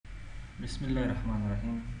بسم الله الرحمن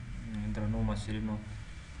الرحیم. درنو محصلینو،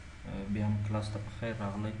 بیا هم کلاس ته په خیر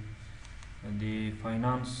راغلی. د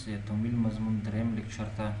فاینانس یا تمویل مضمون دریم لیکچر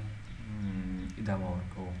ته ادامه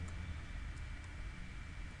ورکوو.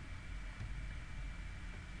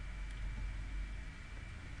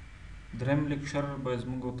 دریم لیکچر به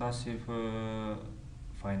زموږ او تاسې په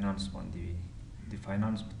فاینانس باندې وي، د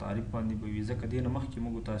فاینانس په تعریف باندې به وي، ځکه دې نه مخکې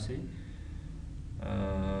موږ او تاسې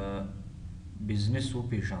بزنس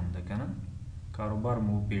وپېژانده که نه، کاروبار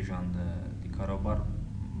مو وپېژانده، د کاروبار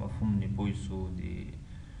مفهوم نه پوه سو، د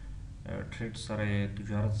ټریډ سره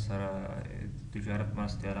تجارت سره تجارت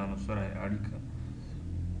مرستیالانو سره اړیکه،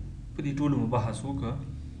 په دې ټولو مو بحث وکړه.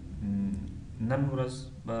 نن ورځ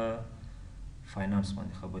به فاینانس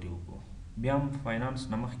باندې خبرې وکړو. بیا هم فاینانس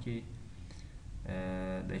نه مخکې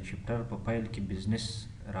د چپټر په پیل کې بزنس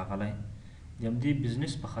راغلی. د همدې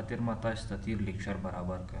بزنس په خاطر ما تاسو ته تیر لیکچر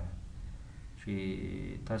برابر کړه چې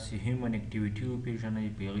تاسې هیومن اکټیویټي وپېژنئ،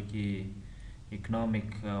 په هغه کې اکنامک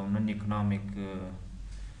او نن اکنامک،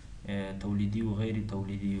 تولیدي او غیر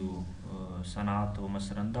تولیدي او صنعت او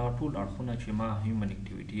مثلا دا ټول اړخونه چې ما هیومن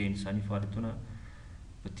اکټیویټي یا انساني فعالیتونه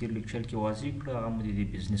په تیر لیکچر کې واضح کړه، هغه مو د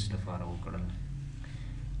بزنس لپاره وکړل.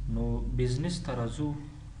 نو بزنس ته راځو.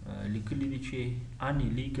 لیکلي دي چې any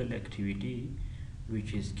legal activity which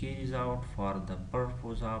is carried out for the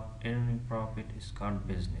purpose of earning profit is called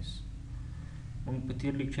business. موږ په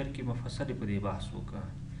تیر لیکچر کې مفصل په دې بحث وکړه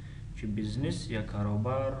چې بزنس یا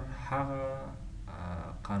کاروبار هغه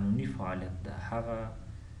قانوني فعالیت ده، هغه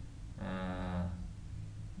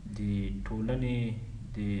د ټولنې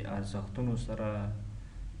د ارزښتونو سره،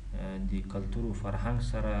 د کلتور او فرهنګ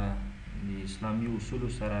سره، د اسلامي اصولو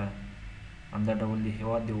سره، همدا ډول د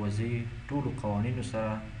هیواد د وضعي ټولو قوانینو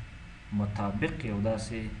سره مطابق یو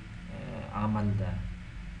داسې عمل ده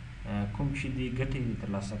کوم چې د ګټې د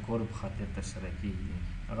ترلاسه کولو په خاطر ترسره کېږي.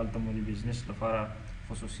 هغلته مو د بزنس لپاره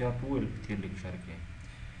خصوصیات وویل په تیر لیکچر کې،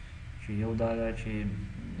 چې یو دا ده چې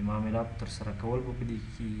معاملات ترسره کول به په دې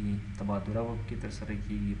کېږي، تبادله به پکې ترسره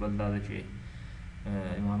کېږي، بل دا ده چې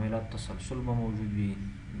معاملات تسلسل به موجود وي،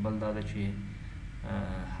 بل دا ده چې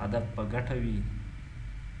هدف به ګټه وي،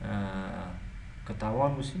 که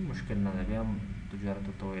تاوان وسي مشکل نه ده، بیا هم تجارت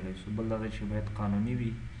ورته ویلی سو. بل دا ده چې باید قانوني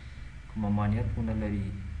وي، کوم ممانعت ونه لري.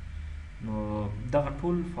 نو دغه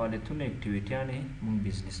ټول فعالیتونه اکټیویټیانې موږ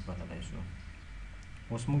بزنس بللی سو.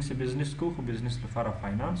 اوس موږ چې بزنس کوو، خو بزنس لپاره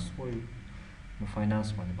فاینانس وایو. نو فاینانس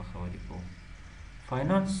باندې به خبرې کوو.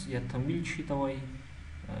 فاینانس یا تمویل شي ته وایي.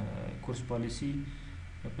 کورس پالیسي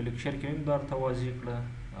په لیکچر کې هم درته واضح کړه،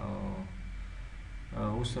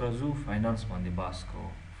 او اوس راځو فاینانس باندې بحث کوو.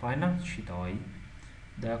 فاینانس شي ته وایي.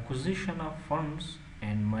 The acquisition of funds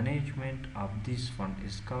and management of this fund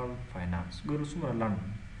is called finance. ګورو څومره لنډ.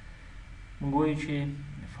 موږ وایو چې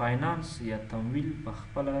فاینانس یا تمویل په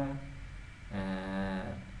خپله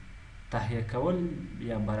تهیه کول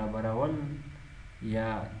یا برابرول یا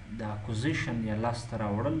د اکوزیشن یا لاسته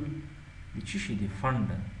راوړل د څه شي د فند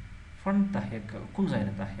تهیه کوم ځای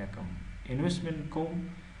نه تهیه کوم، انویسټمنټ کوم،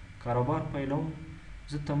 کاروبار پیلوم،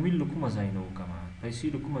 زه تمویل له کومه ځای نه وکړم، پیسې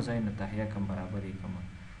له کومه ځای نه تهیه کړم، برابر یې کړم.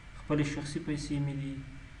 خپلې شخصي پیسې مې دي،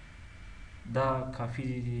 دا کافي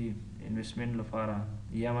دي د انویسټمنټ لپاره،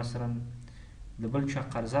 یا مثلا د بل چا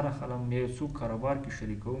قرضه راخلم، یا یو څوک کاروبار کې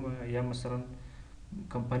شریکوم، یا مثلا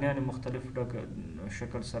کمپنیانې مختلف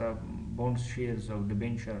شکل سره بونډز، شیرز او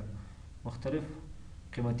ډبینچر مختلف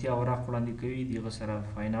قیمتي اوراق وړاندې کوي، د هغه سره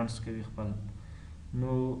فاینانس کوي خپل.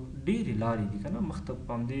 نو ډېرې لارې دي که نه، مخته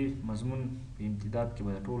په همدې مضمون په امتداد کې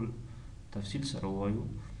به د ټول تفصیل سره ووایو.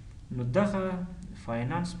 نو دغه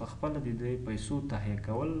فاینانس په خپله د دې پیسو تهیه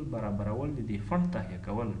کول، برابرول، د دې فنډ تهیه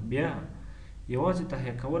کول، بیا یوازې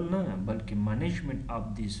تهیه کول نه، بلکې منیجمنټ آف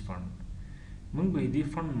دیز فنډ، موږ به دې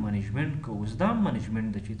فنډ منیجمنټ کوو. اوس دا منیجمنټ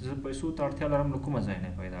ده چې زه پیسو ته اړتیا لرم، له کومه ځای نه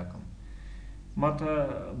پیدا کړم. ما ته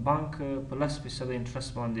بانک په 10%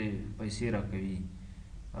 انټرست باندې پیسې راکوي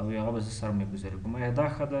او هغه به زه سرمایه ګذاري کوم. آیا دا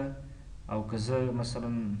ښه ده؟ او که زه مثلا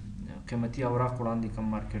قیمتي اوراق وړاندې کړم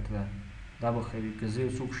مارکیټ ته، دا به ښه وي. که زه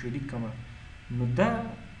یو څوک شریک کړم، نو دا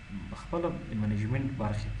خپله منیجمنټ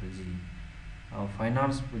برخې ته ځي او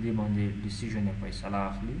فاینانس په دې باندې ډیسیژن یا فیصله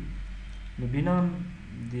اخلي. نو بنان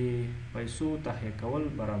د پیسو تهیه کول،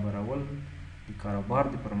 برابرول، د کاروبار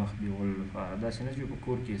د پرمخ بیولو لپاره، داسې نه چې په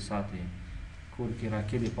کور کې ساتې، کور کې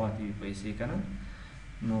راکدې پاتې وي پیسې که نه،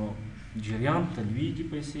 نو جریان ته لویږي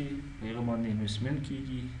پیسې، په هغه باندې انویسټمنټ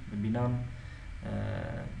کېږي. نو بنان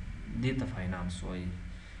دې ته فاینانس وایي.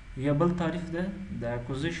 یا بل تعریف ده د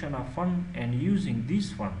acquisition of fund and using these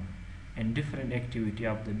fund and different activity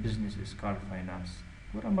of the business is called finance.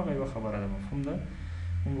 ګوره همغه یوه خبره ده، مفهوم ده.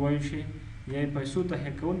 موږ وایو چې یا پیسو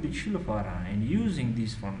تهیه کول د چی لپاره and using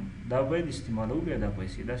these fund دا باید استعمالو بیا دا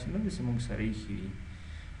پیسې داسې نه داسې موږ سره ایښي وي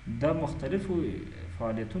دا مختلفو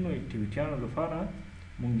فعالیتونو اکټیویټیانو لپاره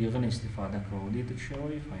موږ د هغه نه استفاده کوو دې ته څه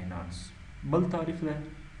وایي فاینانس. بل تعریف ده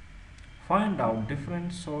find out different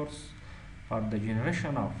source for the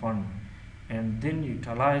generation of fund and then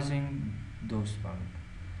utilizing those fund.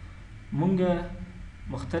 موږ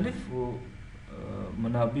مختلفو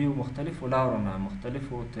منابعو مختلفو لارو نه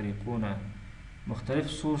مختلفو طریقو نه مختلف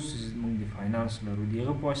سورسز موږ د فاینانس لرو د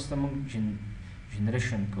هغه په واسطه موږ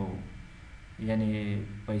جنریشن کوو یعنی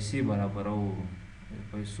پیسې برابروو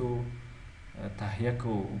پیسو تهیه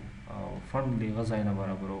کوو او فند د هغه ځای نه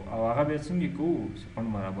برابروو او هغه بیا څنګه کوو چې فند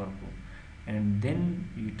برابر کړو and then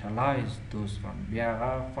utilize those fund بیا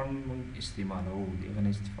هغه فند موږ استعمالوو د هغه نه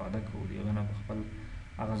استفاده کوو د هغه نه په خپل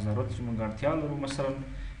هغه ضرورت چې موږ اړتیا لرو مثلا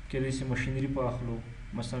کېدای شي ماشینري په اخلو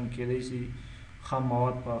مثلا کېدای شي خام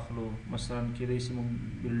مواد په اخلو مثلا کېدای شي موږ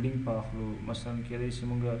بلډینګ په اخلو مثلا کېدای شي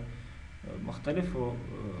موږ مختلفو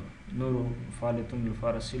نورو فعالیتونو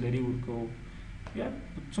لپاره سیلري ورکوو یا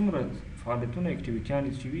څومره فعالیتونه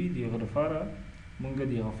اکټیویټیانې چې وي د هغه لپاره موږ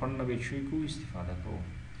د هغه فند نه بیا څه کوو استفاده کوو.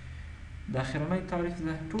 د اخرنی تعریف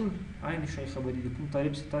ده ټول عین شی خبرې د کوم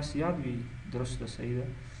تعریف چې تاسو یاد وي درست ده صحیح ده.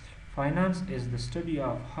 Finance is the study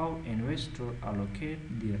of how investors allocate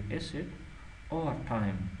their asset over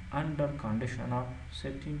time under condition of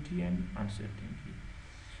certainty and uncertainty.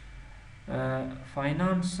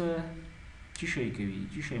 فاینانس چی شی کوي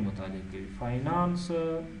چی شی مطالعه کوي فاینانس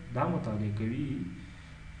دا مطالعه کوي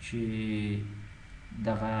چې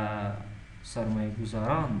دغه سرمایه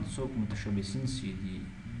گذاران څوک متشبثین سي دي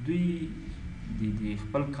دوی د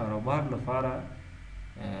خپل کاروبار لپاره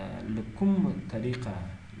له کوم طریقه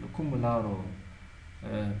له کوم لارو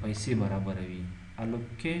پیسې برابروي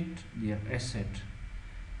allocate their asset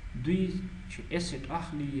دوی چې asset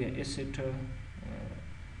اخلي یا asset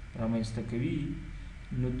رامنځته کوي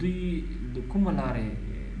نو دوی له کومه لارې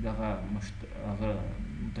دغه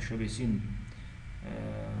متشبثین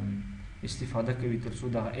استفاده کوي تر څو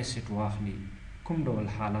دغه asset واخلي کوم ډول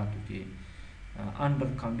حالاتو کې under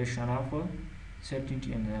condition of certainty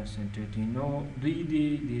and uncertainty نو دوی د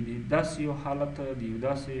داسې یو حالت د یو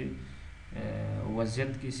داسې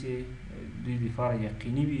وضعیت کې چې دوی لپاره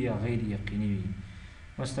یقیني وي یا غیر یقیني وي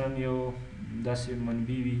مثلا یو داسې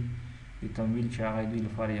منبع وي د تمویل چې هغه دوی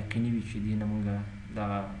لپاره یقیني وي چې دې نه موږ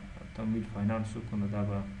دغه تمویل فاینانس وکړو نو دا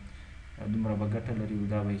به دومره به ګټه لري او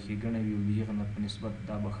دا به یې ښېګڼه وي او د هغه نه په نسبت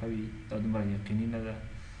دا به ښه وي دا دومره یقیني نه ده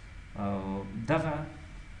او دغه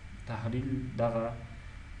تحلیل دغه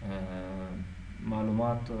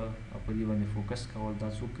معلومات او په دې باندې فوکس کول دا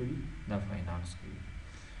څوک کوي دا فاینانس کوي.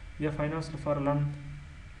 بیا فاینانس لپاره لنډ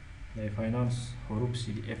د فاینانس حروف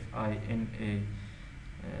سي دي FINANCE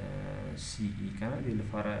کنه دې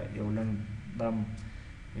لپاره یو لنډ دا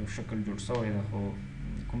یو شکل جوړ شوی ده خو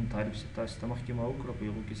کوم تعریف چې تاسو ته مخکې ما وکړه په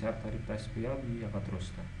هغو کې چې هر تعریف تاسو په یاد وي هغه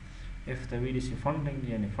درست ده. F ته ویلی سي فنډینګ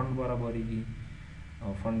یعنې فنډ برابریږي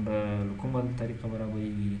او فنډ له کومه طریقه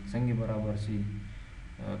برابریږي څنګه برابر سي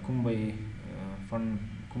کوم به فنډ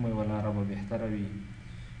کومه یوه لاره به بهتره وي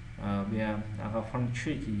بیا هغه فنډ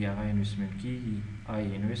څه کېږي هغه انویسټمنټ کېږي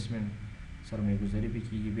انویسټمنټ سرمایه ګذاري پې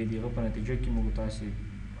کېږي بیا د هغه په نتیجه کې موږ تاسې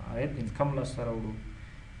عاید انکم لاسته راوړو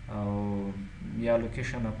او یا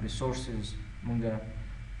لوکیشن اف ریسورسز موږ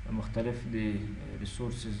مختلف د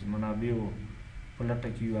ریسورسز منابعو په لټه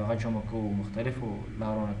کې یو هغه جمع کوو مختلفو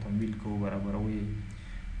لارو نه تمویل کوو برابروي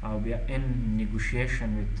او بیا ان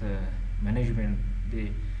نیګوشیشن وت منیجمنټ د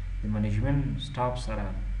منیجمنټ سټاف سره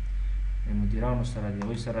د مدیرانو سره د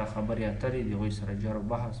هغوی سره خبرې اترې د هغوی سره جر و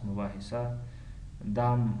بحث مباحثه دا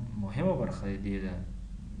مهمه برخه دې ده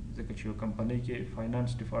ځکه چې یو کمپنۍ کې فاینانس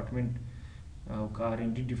ډپارټمنټ او که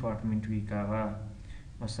R&D ډپارټمنټ وي که هغه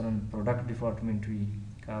مثلا پروډکټ ډپارټمنټ وي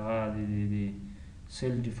که هغه د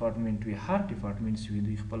سیل ډپارټمنټ وي هر ډپارټمنټس وي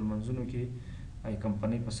دوی خپل منځونو کې ای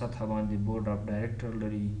کمپنۍ په سطحه باندې بورډ اف ډایرکټر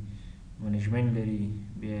لري منیجمنټ لري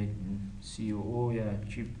بیا CEO یا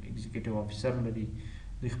چیف ایگزیکټیو افیسر لري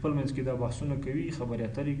دوی خپل منځ کې دا بحثونه کوي خبرې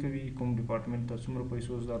اترې کوي کوم ډپارټمنټ ته څومره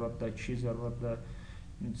پیسو ضرورت ده چی ضرورت ده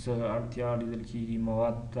څه اړتیا لیدل کېږي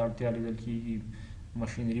مواد ته اړتیا لیدل کېږي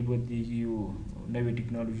ماشینري بدلېږي او نوې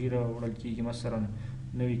ټکنالوژي راوړل کېږي مثلا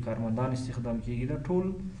نوي کارمندان استخدام کېږي دا ټول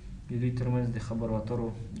د دوی ترمنځ د خبرو اترو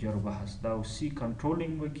جر و بحث دا او سی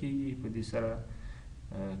کنټرولینګ به کېږي په دې سره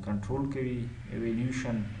کنټرول کوي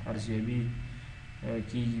ایویلیوشن ارزیابي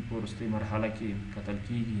کېږي په وروستۍ مرحله کې کتل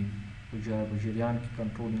کېږي په جریان کې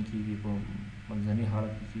کنټرولینګ کېږي په منځني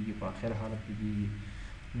حالت کې کېږي په آخر حالت کې کېږي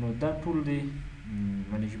نو دا ټول د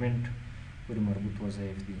منیجمنټ پورې مربوط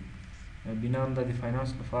وظایف دي. بنا همدا د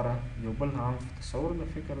فاینانس لپاره یو بل عام تصور د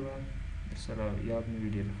فکر ده سره یاد مې وي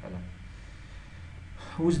ډېر ښه ده.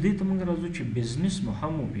 اوس دې ته موږ راځو چې بزنس مو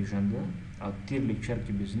هم وپېژانده او تېر لیکچر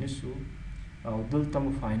کې بزنس و او دلته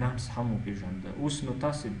مو فاینانس هم وپېژانده. اوس نو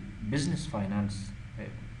تاسې بزنس فاینانس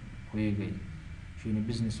پوهېږئ چې یعنې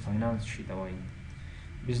بزنس فاینانس شي ته وایي.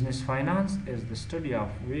 Business finance is the study of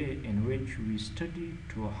way in which we study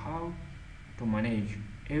to how to manage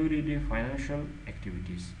everyday financial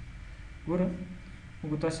activities. ګوره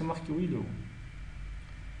موږ تاسې مخکې ویلي وو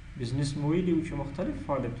بزنس مو ویلي وو چې مختلف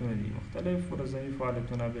فعالیتونه دي، مختلف ورځني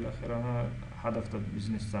فعالیتونه بالاخره هدف ته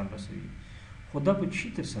بزنس ځان رسوي. خو دا په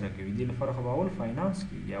چی ترسره کوي؟ دې لپاره خو به اول فاینانس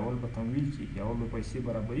کېږي، اول به تمویل کېږي، اول به پیسې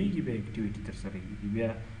برابرېږي، بیا اکټیویټي ترسره کېږي، بیا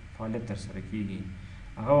فعالیت ترسره کېږي،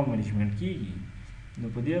 هغه به منیجمنټ کېږي. نو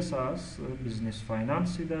په دې اساس بزنس فاینانس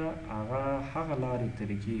چې ده هغه هغه لارې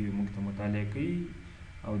طریقې موږ ته مطالعه کوي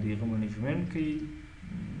او د هغه منیجمنټ کوي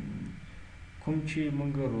کوم چې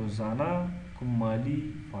موږ روزانه کوم مالي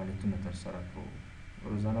فعالیتونه ترسره کوو.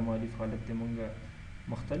 روزانه مالي فعالیت دی موږ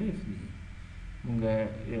مختلف دي. موږ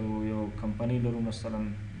یو کمپنۍ لرو، مثلا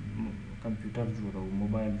کمپیوټر جوړو،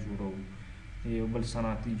 موبایل جوړو، یو بل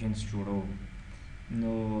صنعتي جنس جوړو.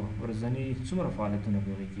 نو ورځني څومره فعالیتونه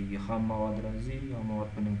په هغې کېږي، خام مواد راځي او مواد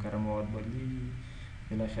په نیمکره مواد بدلېږي،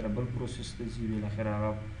 بالاخره بل پروسس ته ځي، بالاخره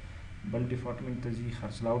هغه بل ډپارټمنټ ته ځي،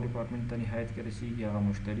 خرڅلاو ډپارټمنټ ته نهایت کې رسېږي، هغه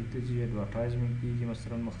مشتري ته ځي، اډورټایزمنټ کېږي،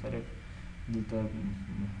 مثلا مختلف دلته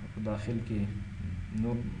په داخل کې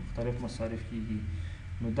نور مختلف مصارف کېږي.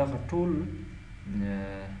 نو دغه ټول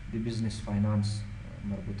د بزنس فاینانس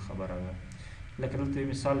مربوط خبره ده. لکه دلته یو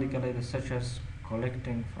مثال لیکلی ده such as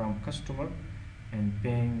collecting from customer and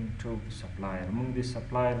paying to supplier. موږ د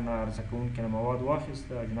سپلایر نه عرضه کوونکي نه مواد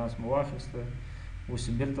واخیسته، اجناس مو واخیسته، اوس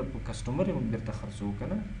بیرته په کسټمر یې موږ بیرته خرڅوو که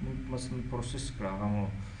نه. موږ مثلا پروسس کړه، هغه مو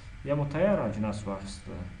یا مو تیار اجناس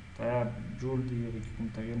واخیسته، تیار جوړ دي، هغې کې کوم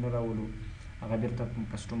تغییر نه راولو، هغه بیرته په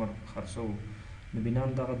کسټمر خرڅوو. نو بنا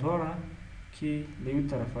دغه دواړه کې له یو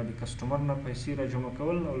طرفه د کسټمر نه پیسې را جمع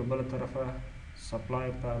کول او له بله طرفه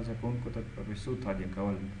سپلایر ته عرضه کوونکو ته په پیسو تادیه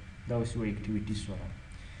کول، دا اوس یوه اکټیویټي شوله.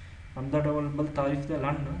 همدا ډول بل تعریف ده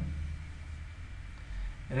لنډ: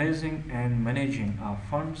 raising and managing of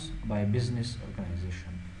funds by business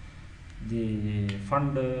organization. د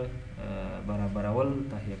فند برابرول،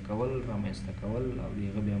 تهیه کول، رامنځته کول او د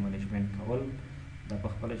هغه بیا منیجمنټ کول، دا په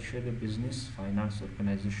خپله چې د بزنس فاینانس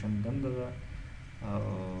ارګنایزیشن دنده ده. او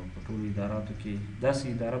په ټولو اداراتو کې داسې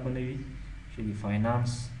اداره به نه وي چې د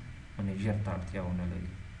فاینانس منیجر ته اړتیا ونه لري.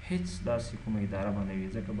 هیڅ داسې کومه اداره به نه وي،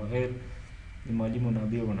 ځکه بغیر د مالي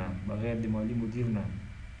منابعو نه، بغیر د مالي مدیر نه،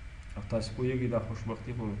 او تاسې پوهېږئ دا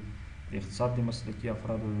خوشبختي خو د اقتصاد د مسلکي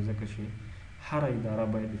افرادو ده، ځکه چې هره اداره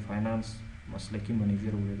باید د فاینانس مسلکي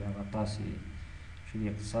منیجر ولري. هغه تاسې چې د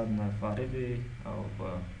اقتصاد نه فارغ او په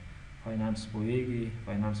فاینانس پوهېږي،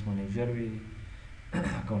 فاینانس منیجر وي،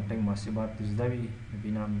 اکاونټینګ محاسبات دې زده وي، نو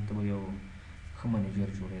بنا ته به یو ښه منیجر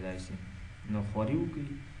جوړېدای شي. نو خواري وکړئ،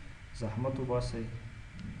 زحمت وباسئ،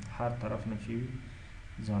 هر طرف نه چې وي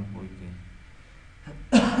ځان پوه کړئ.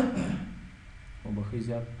 وبښئ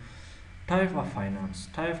زیات. ټایپ آف فاینانس.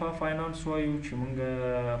 ټایپ آف فاینانس وایو چې موږ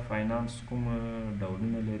فاینانس کوم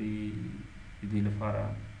ډولونه لري. د دې لپاره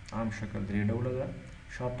عام شکل 3 ډوله ده: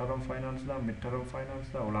 شارټ ټرم فاینانس ده، میډ ټرم فاینانس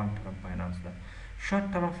ده او لانګ ټرم فاینانس ده. شارټ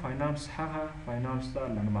ټرم فاینانس هغه فاینانس ده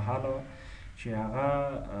لنډمهاله چې هغه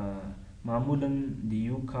معمولا د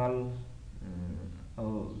یو کال او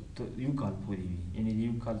یو کال پورې وي، یعنې د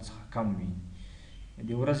یو کال څخه کم وي.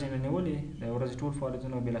 د ورځې نه نیولې، د ورځې ټول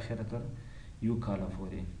فعالیتونه بالاخره تر یو کاله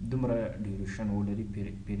پورې دومره ډیوریشن ولري،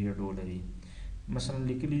 پیریډ ولري. مثلا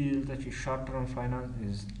لیکلي دي دلته چې شارټ ټرم فاینانس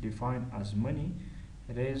از ډیفاینډ از money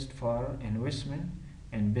raised for investment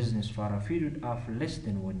and business for a period of less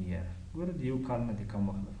than 1 year. ګوره د یو کال نه د کم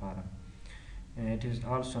وخت لپاره. It is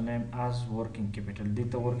also named as working capital. دې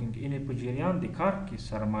ته working یعنې په جریان د کار کې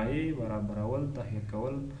سرمایې برابرول، تهیه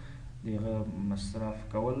کول، د هغه مصرف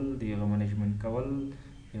کول، د هغه منیجمنټ کول،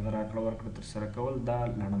 د هغه راکړه ورکړه ترسره کول، دا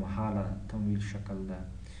لنډمهاله تمویل شکل ده.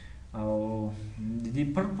 او د دې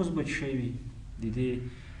پرپز به څه شی وي، د دې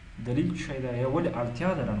دلیل څه شی ده، یا ولې اړتیا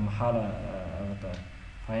ده لنډمهاله هغه ته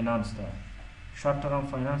فاینانس ته، شارټ ټرم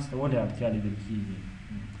فاینانس ته ولې اړتیا لیدل کېږي.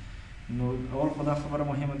 نو اول خو دا خبره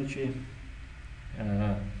مهمه ده چې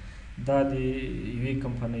دا د یوې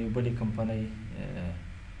کمپنۍ بلې کمپنۍ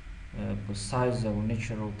په سایز او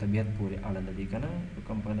نیچر او طبیعت پورې اړه لري که نه. یو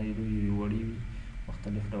کمپنۍ لویې وي، وړې وي،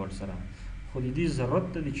 مختلف ډول سره. خو د دې ضرورت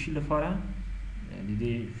ده د چي لپاره، د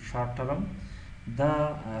دې شارټ ټرم دا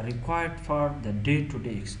required for the day to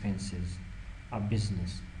day expenses of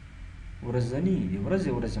business. ورځني د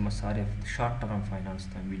ورځې مصارف شارټ ټرم فاینانس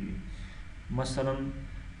تمویل وي. مثلا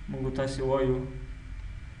موږ تاسې وایو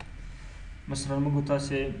مثلا موږ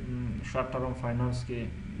تاسې شارټ ټرم فاینانس کې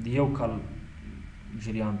د یو کال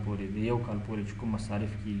جریان پورې د یو کال پورې چې کوم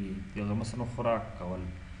مصارف کېږي د هغه مثلا خوراک کول،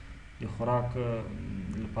 د خوراک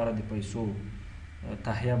لپاره د پیسو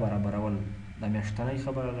تهیه برابرول، دا میاشتنۍ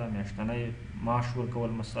خبره ده، میاشتنۍ معاش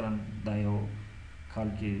ورکول مثلا دا یو کال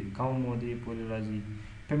کې کم مودې پورې راځي.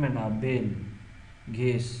 پیمنټ اف بیل،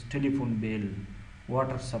 ګیس، ټلیفون بیل،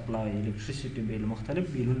 واټر سپلای، الکتریسیټي بیل،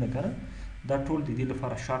 مختلف بیلونه کنه دا ټول د دې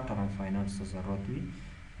لپاره شارټ ټرم فاینانس ته ضرورت وي.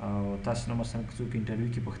 او تاسو نه مثلا که څوک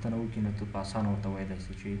انټرویو کې پوښتنه وکړي نو ته په اسانه ورته ویلی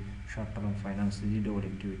شې چې شارټ ټرم فاینانس د دې ډول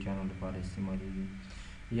اکټیویټیانو لپاره استعمالیږي.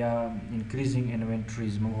 یا انکریزینګ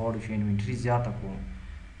انوینټریز، موږ غواړو چې انوینټري زیاته کړو،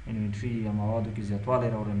 انوینټري یا موادو کې زیاتوالی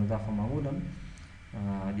راوړو، نو دا خو معمولا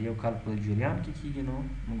د یو کال په جریان کې کېږي، نو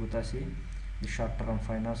موږ تاسې د شارټ ټرم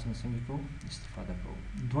فاینانس نه څنګه کوو استفاده کوو.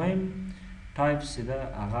 دویم ټایپس چې ده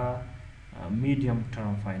هغه میډیم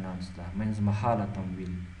ټرم فاینانس ده، منځمهاله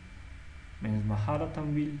تمویل. منځمهاله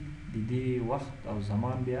تمویل د دې وخت او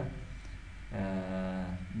زمان بیا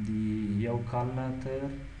د یو کال نه تر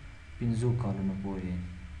 5 کالونو پورې.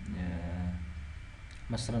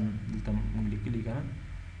 مثلا دلته موږ لیکلي که نه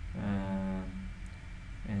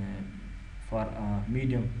for a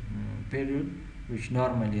medium period which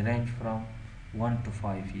normally range from 1 to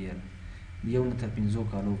 5 years. د یو نه تر 5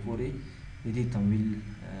 کالو پورې د دې تمویل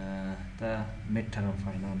ته میډ ټرم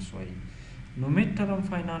فاینانس وایي. نو میډ ټرم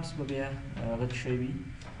فاینانس به بیا هغه څه شی وي،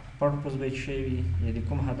 پرپز به یې څه شی وي، یا د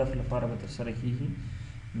کوم هدف لپاره به ترسره کېږي.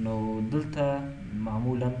 نو دلته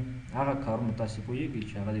معمولا هغه کارونه تاسې پوهېږئ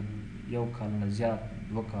چې هغه د یو کال نه زیات،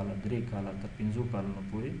 2 کاله، 3 کاله تر 5 کالونو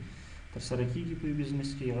پورې ترسره کېږي په یو بزنس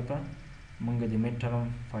کې، هغه ته موږ د میډ ټرم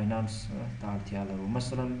فاینانس ته اړتیا لرو.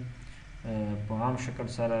 مثلا په عام شکل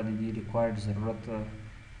سره د دې ریکوایرډ ضرورت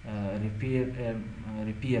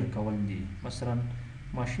ریپیر کول دي. مثلا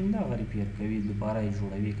ماشین دا هغه ریپیر کوي، دوباره یې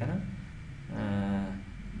جوړوي که نه،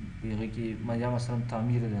 په هغه کې یا مثلا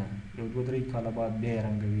تعمیر ده، یو 2-3 کاله بعد بیا یې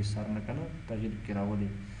رنګوي سر نه که نه، تغییر پکې راولي.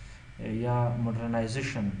 یا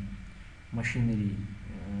مډرنایزیشن مشینري،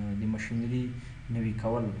 د مشینري نوي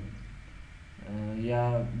کول یا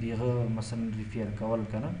د هغه مثلا ریپیر کول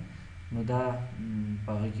که نه، نو دا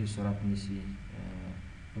په هغه کې صورت نیسي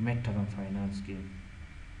په میډ ټرم فاینانس کې.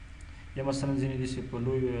 یا مثلا ځینې داسې په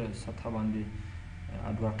لویه سطحه باندې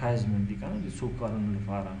اډورټایزمنټ دي که نه، د څو کارونو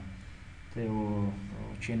لپاره ته یو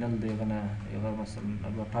چینل د هغه نه هغه مثلا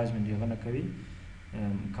اډورټایزمنټ د هغه نه کوي،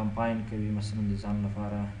 کمپاین کوي مثلا د ځان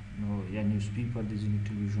لپاره. نو یا نیوز پیپر د ځینې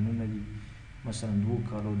ټلویزیونونه دي مثلا 2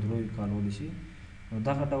 کالو 3 کالو داسې، نو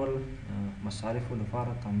دغه ډول مصارفو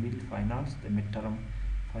لپاره تمویل فاینانس د میډ ټرم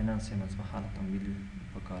فاینانس یا منځمهاله تمویل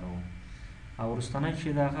پکاروو. او وروستنی چې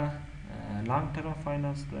د هغه لانګ ټرم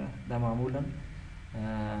فاینانس ده، دا معمولا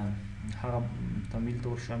هغه تمویل ته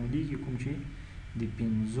ورشاملېږي کوم چې د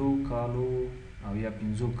 5 کالو او یا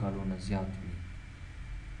 5 کالو نه زیات وي.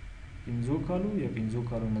 5 کالو یا 5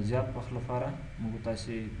 کالو نه زیات وخت لپاره موږ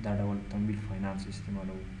تاسې دا ډول تمویل فاینانس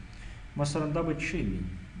استعمالوو. مثلا دا به څه شی وي،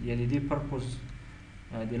 یا د دې پرپز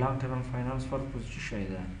د لانګ ټرم فاینانس پرپز څه شی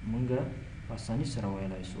ده، موږ په اساني سره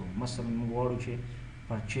ویلی سو. مثلا موږ غواړو چې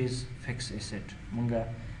پرچیز فکس اسیټ، موږ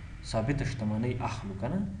ثابته شتمنۍ اخلو که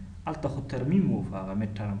نه، هلته خو ترمیم و په هغه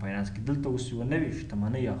میډ ټرم فاینانس کې. دلته اوس یوه نوې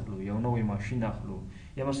شتمنۍ اخلو، یو نوی ماشین اخلو،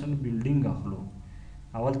 یا مثلا بیلډینګ اخلو.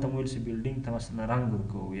 اول ته مو ویل چې بیلډینګ ته مثلا رنګ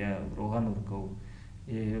ورکوو یا روغن ورکوو،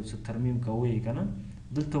 یو څه ترمیم کوو یې که نه.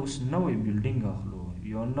 دلته اوس نوی بیلډینګ اخلو،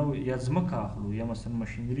 یو نوی یا ځمکه اخلو، یا مثلا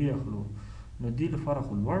مشینري اخلو. نو دې لپاره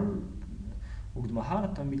خو لوړ اوږدمهاله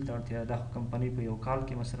تمویل ته اړتیا ده. خو کمپنۍ په یو کال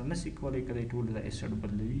کې مثلا نشي کولی که دی ټول د اسیډ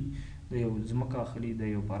بدلوي، د یو ځمکه اخلي،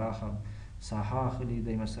 د یو پراخه ساحه اخلي، د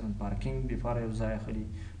مثلا پارکینګ لپاره یو ځای اخلي.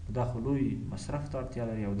 دا خو لوی مصرف ته اړتیا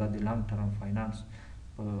لري، او دا د لانګ ټرم فاینانس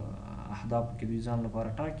په اهدافو کې دوی ځان لپاره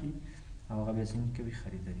ټاکي او هغه بیا څنګه کوي،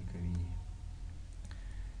 خریداري کوي.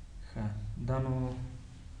 ښه، دا نو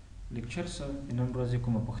لیکچر څه د نن ورځې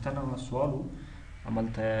کومه پوښتنه وه، سوال و،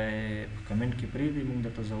 هملته په کمنټ کې پرېږدئ، موږ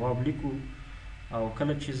درته ځواب لیکو. او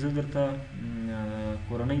کله چې زه درته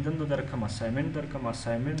کورنۍ دنده درکړم، اسایمنټ درکړم،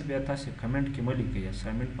 اسایمنټ بیا تاسې کمنټ کې مه لیکئ،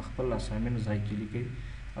 اسایمنټ په خپل اسایمنټ ځای کې لیکئ،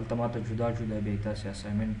 هلته ماته جدا جدا بیا تاسې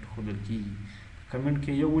اسایمنټ ښودل کېږي. کمنټ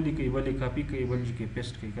کې یو ولیکئ، بل یې کاپي کړئ، بل ځای کې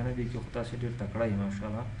پیسټ کړئ که نه، دې کې خو تاسې ډېر تکړه یې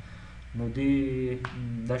ماشاءالله. نو دې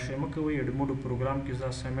دا شی مه کوئ، اډموډو پروګرام کې زه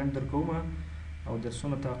اسایمنټ درکوم او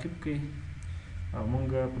درسونه تعقیب کړئ، او مونږ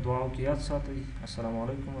په دعاو کې یاد ساتئ. السلام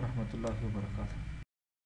علیکم ورحمة الله وبرکاته.